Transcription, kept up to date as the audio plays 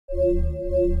Do you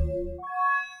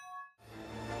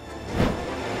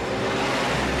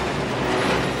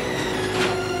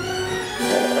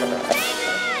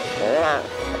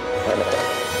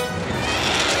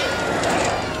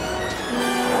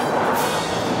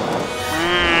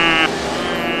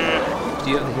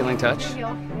have the healing touch?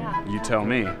 Yeah. You tell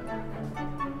me.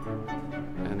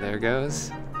 And there goes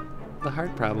the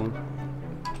heart problem.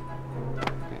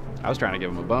 I was trying to give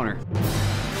him a boner.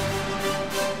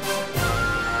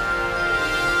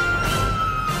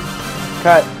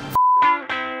 Cut.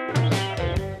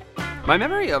 My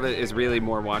memory of it is really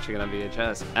more watching it on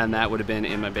VHS, and that would have been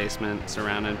in my basement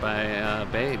surrounded by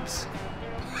babes.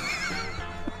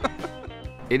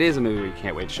 It is a movie you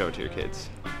can't wait to show it to your kids.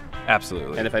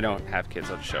 Absolutely. And if I don't have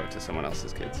kids, I'll just show it to someone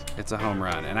else's kids. It's a home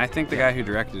run, and I think the guy who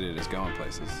directed it is going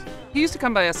places. He used to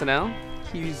come by SNL.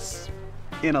 He's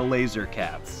in a Laser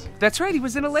Cats. That's right, he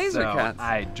was in a Laser So Cat.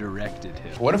 I directed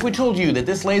him. What if we told you that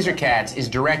this Laser Cats is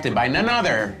directed by none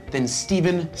other than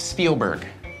Steven Spielberg?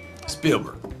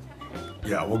 Spielberg.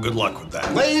 Yeah, well, good luck with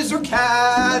that. Laser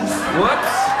Cats!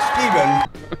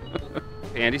 Steven.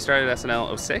 Andy started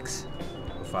SNL 06?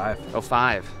 5.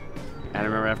 05. And I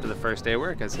remember after the first day of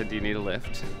work, I said, "Do you need a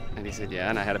lift?" And he said, "Yeah,"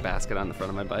 and I had a basket on the front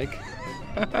of my bike.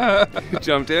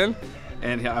 Jumped in.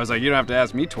 And I was like, you don't have to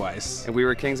ask me twice. And we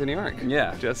were kings of New York.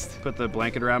 Yeah. Just Put the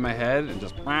blanket around my head and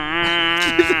just...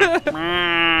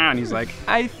 And he's like,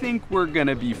 I think we're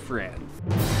gonna be friends.